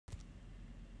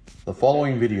The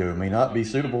following video may not be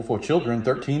suitable for children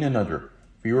 13 and under.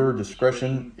 Viewer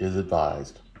discretion is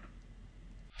advised.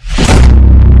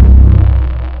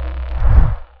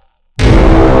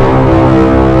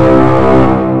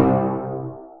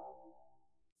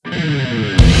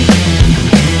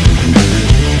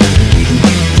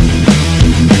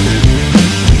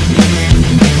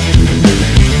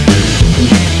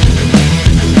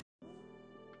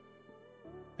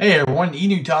 Hey everyone,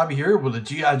 Enewtabie here with a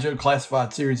G.I. Joe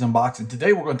Classified Series unboxing.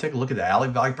 Today we're going to take a look at the Alley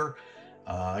Viper.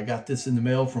 I got this in the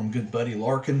mail from good buddy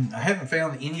Larkin. I haven't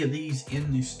found any of these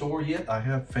in the store yet. I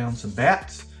have found some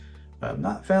bats, but I've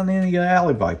not found any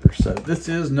Alley Vipers. So this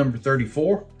is number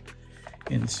 34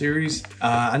 in the series.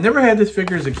 I never had this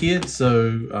figure as a kid,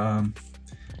 so kind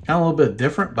of a little bit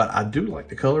different, but I do like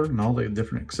the color and all the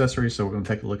different accessories, so we're going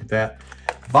to take a look at that.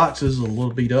 The box is a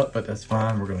little beat up, but that's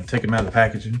fine. We're going to take them out of the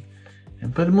packaging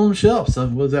and put them on the shelf, so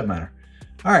what does that matter?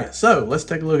 All right, so let's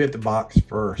take a look at the box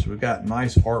first. We've got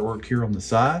nice artwork here on the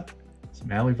side.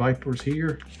 Some Alley Vipers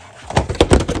here.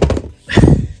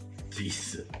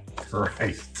 Jesus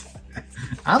Christ.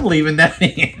 I'm leaving that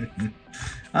in.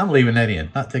 I'm leaving that in,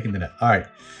 not taking it out. All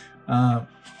right,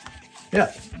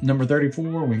 yeah, number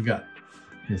 34, we've got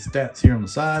his stats here on the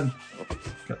side.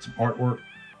 Got some artwork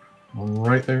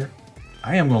right there.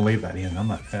 I am gonna leave that in.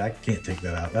 I can't take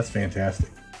that out. That's fantastic.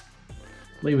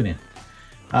 Leave it in.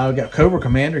 We've got Cobra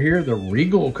Commander here, the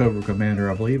Regal Cobra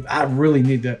Commander, I believe. I really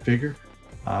need that figure.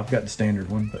 I've got the standard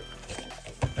one, but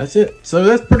that's it. So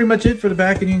that's pretty much it for the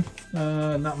packaging.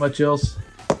 Not much else.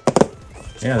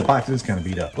 Yeah, the box is kind of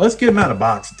beat up. Let's get them out of the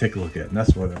box and take a look at it. And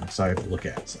that's what I'm excited to look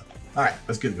at. So, all right,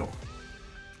 let's get it going.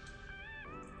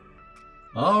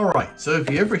 All right, so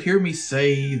if you ever hear me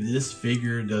say this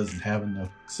figure doesn't have enough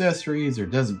accessories or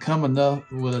doesn't come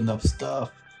with enough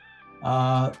stuff,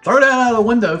 throw that out of the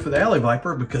window for the Alley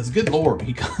Viper, because good Lord,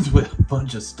 he comes with a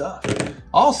bunch of stuff.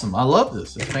 Awesome, I love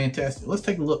this. It's fantastic. Let's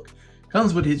take a look.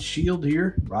 Comes with his shield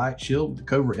here, right? Shield, the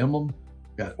Cobra emblem.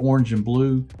 Got orange and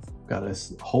blue. Got a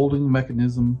holding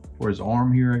mechanism for his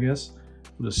arm here, I guess.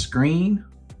 With a screen.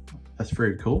 That's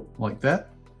very cool. Like that.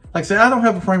 Like I said, I don't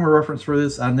have a frame of reference for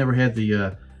this. I never had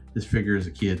the this figure as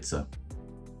a kid, so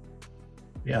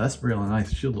yeah, that's really nice.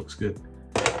 The shield looks good.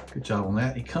 Good job on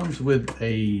that. He comes with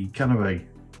a kind of a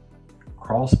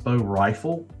crossbow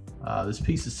rifle. This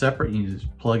piece is separate. You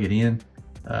just plug it in.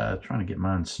 Trying to get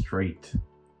mine straight.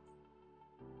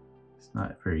 It's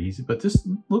not very easy, but this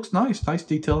looks nice. Nice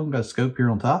detailing. Got a scope here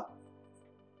on top.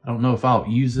 I don't know if I'll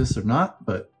use this or not,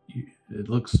 but it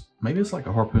looks, maybe it's like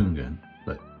a harpoon gun,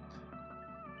 but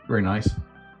very nice.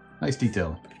 Nice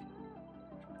detailing.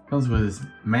 Comes with his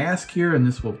mask here, and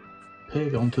this will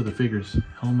peg onto the figure's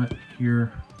helmet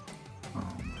here.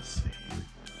 Let's see.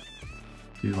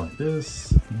 Do like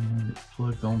this, and it's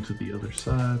plugged onto the other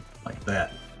side like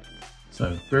that.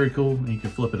 So very cool. And you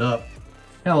can flip it up.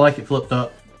 Kind of like it flipped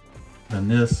up than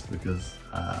this, because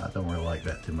I don't really like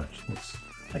that too much. Looks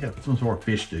like some sort of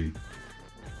fish dude.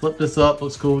 Flip this up,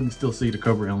 looks cool. You can still see the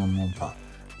Cobra emblem on top.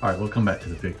 All right, we'll come back to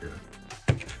the figure.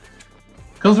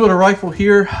 Comes with a rifle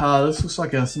here. This looks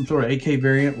like some sort of AK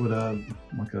variant with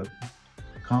like a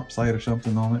comp sight or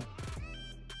something on it.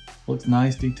 Looks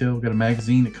nice, detail. Got a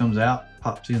magazine that comes out,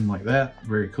 pops in like that.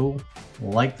 Very cool.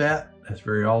 Like that. That's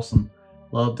very awesome.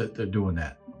 Love that they're doing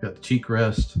that. Got the cheek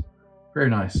rest. Very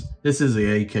nice. This is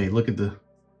the AK. Look at the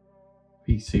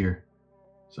piece here.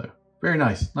 So very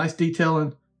nice. Nice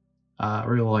detailing. I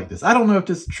really like this. I don't know if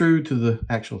this is true to the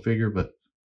actual figure, but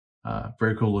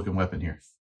very cool looking weapon here.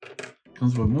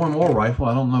 Comes with one more rifle.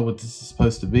 I don't know what this is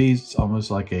supposed to be. It's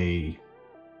almost like a,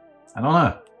 I don't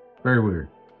know. Very weird.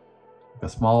 A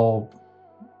small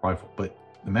rifle, but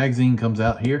the magazine comes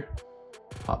out here.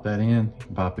 Pop that in. You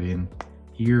can pop it in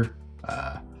here.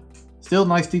 Still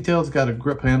nice details. Got a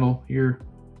grip handle here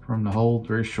from the hold.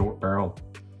 Very short barrel.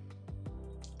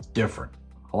 It's different.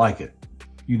 I like it.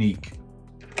 Unique.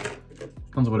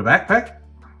 Comes with a backpack.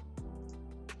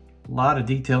 A lot of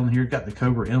detail in here. Got the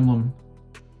Cobra emblem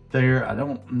there. I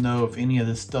don't know if any of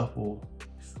this stuff will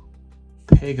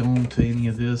peg onto any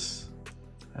of this.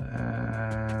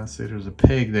 See, there's a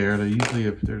peg there. Usually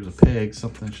if there's a peg,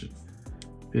 something should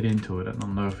fit into it. I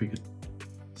don't know if you could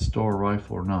store a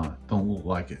rifle or not. Don't look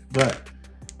like it. But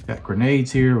got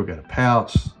grenades here. We got a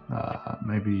pouch.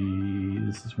 Maybe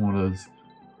this is one of those.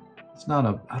 It's not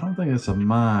a, I don't think it's a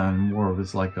mine. More of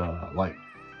it's like a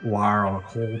wire on a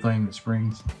coil thing that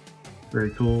springs.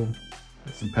 Very cool.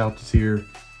 Got some pouches here.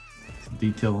 Some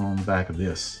detail on the back of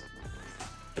this.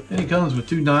 Then he comes with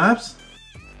two knives.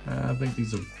 I think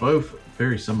these are both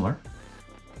very similar.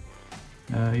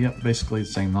 Yep, basically the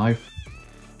same knife.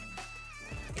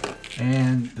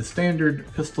 and the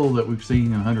standard pistol that we've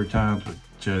seen 100 times with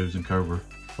Joe's and Cobra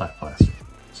flat plastic.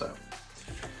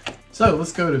 So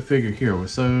let's go to figure here.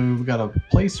 So we got a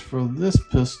place for this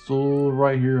pistol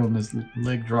right here on this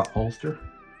leg drop holster.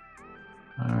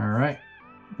 All right,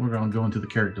 we're gonna go into the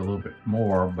character a little bit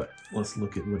more, but let's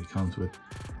look at what he comes with.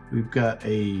 We've got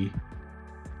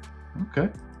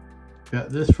got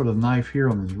this for the knife here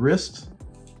on his wrist.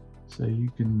 So you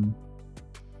can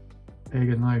egg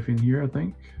a knife in here, I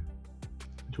think.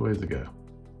 Which way does it go?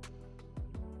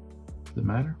 Does it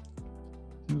matter?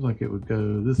 Seems like it would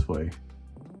go this way.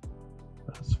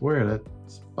 I swear that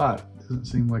spot doesn't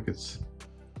seem like it's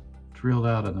drilled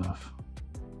out enough.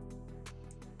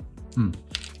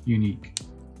 Unique.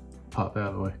 Pop that out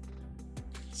of the way.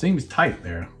 Seems tight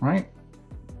there, right?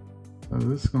 So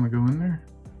this is gonna go in there.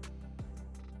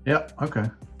 Yep,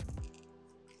 okay.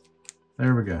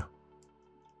 There we go.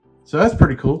 So that's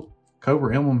pretty cool.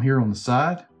 Cobra emblem here on the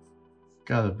side.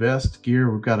 Got a vest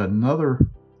gear. We've got another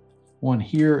one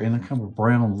here in a kind of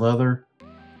brown leather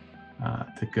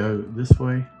to go this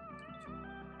way.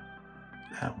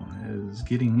 That one is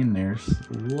getting in there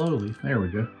slowly. There we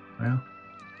go. Well,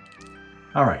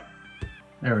 all right.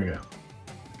 There we go.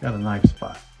 Got a nice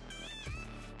spot.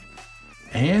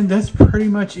 And that's pretty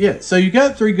much it. So you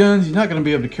got 3 guns. You're not going to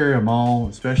be able to carry them all,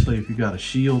 especially if you got a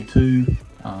shield too.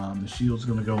 The shield's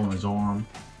going to go on his arm.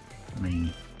 I mean,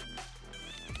 you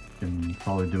can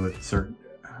probably do it certain,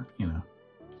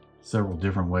 several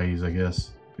different ways, I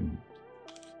guess.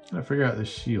 Gotta figure out this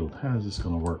shield. How is this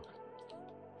going to work?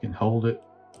 You can hold it,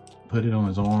 put it on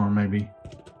his arm, maybe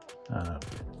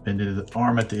bend his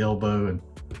arm at the elbow and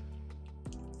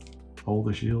hold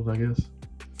the shield, I guess.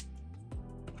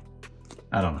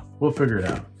 I don't know. We'll figure it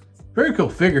out. Very cool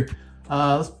figure.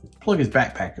 Let's plug his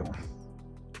backpack on.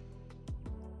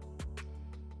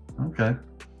 Okay.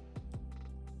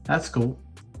 That's cool.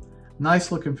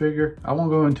 Nice looking figure. I won't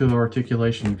go into the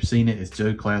articulation. You've seen it. It's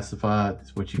Joe classified.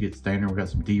 It's what you get standard. We've got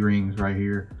some D-rings right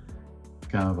here.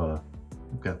 Kind of a,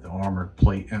 we've got the armored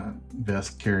plate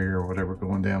vest carrier or whatever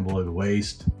going down below the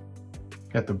waist.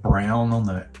 Got the brown on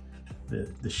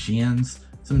the shins.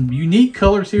 Some unique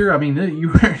colors here. I mean,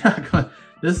 you are not going.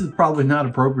 This is probably not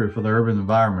appropriate for the urban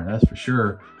environment. That's for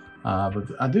sure. But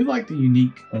I do like the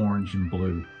unique orange and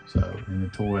blue. So, and the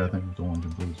toy I think was orange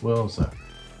and blue as well. So,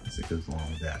 I guess it goes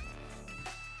along with that.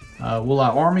 Will I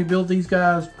army build these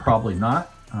guys? Probably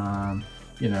not. I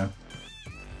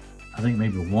think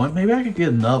maybe one. Maybe I could get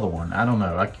another one. I don't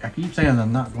know. I keep saying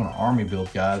I'm not going to army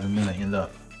build guys, and then I end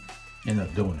up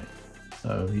doing it.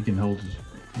 So he can hold his,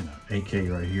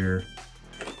 AK right here.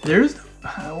 There's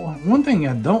one thing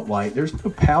I don't like. There's no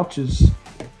pouches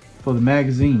for the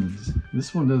magazines.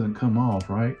 This one doesn't come off,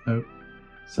 right? Nope.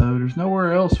 So there's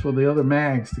nowhere else for the other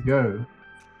mags to go,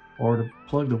 or to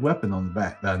plug the weapon on the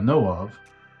back that I know of.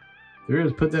 There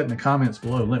is, put that in the comments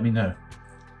below. Let me know.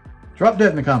 Drop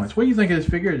that in the comments. What do you think of this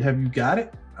figure? Have you got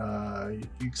it? You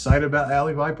excited about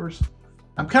Alley Vipers?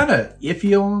 I'm kind of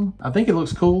iffy on them. I think it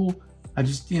looks cool. I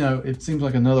just, it seems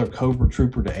like another Cobra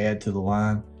Trooper to add to the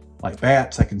line. Like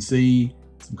bats, I can see.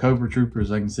 Some Cobra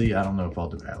Troopers, I can see. I don't know if I'll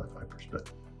do Alley Vipers, but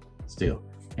still.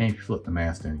 And if you flip the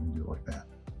mask down, you can do it like that.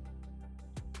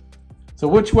 So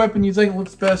which weapon you think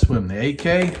looks best with him? The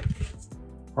AK,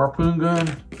 harpoon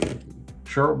gun,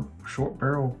 short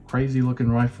barrel, crazy looking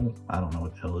rifle. I don't know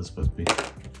what the hell it's supposed to be.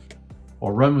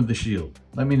 Or run with the shield.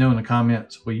 Let me know in the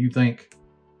comments what you think.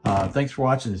 Thanks for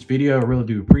watching this video. I really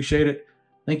do appreciate it.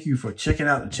 Thank you for checking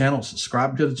out the channel,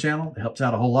 subscribing to the channel. It helps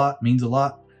out a whole lot, means a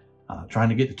lot. Trying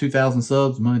to get to 2,000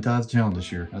 subs, monetize the channel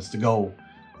this year. That's the goal.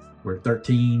 We're at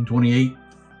 1328.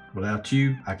 Without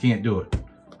you, I can't do it.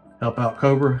 Help out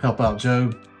Cobra, help out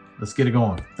Joe. Let's get it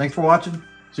going. Thanks for watching.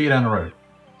 See you down the road.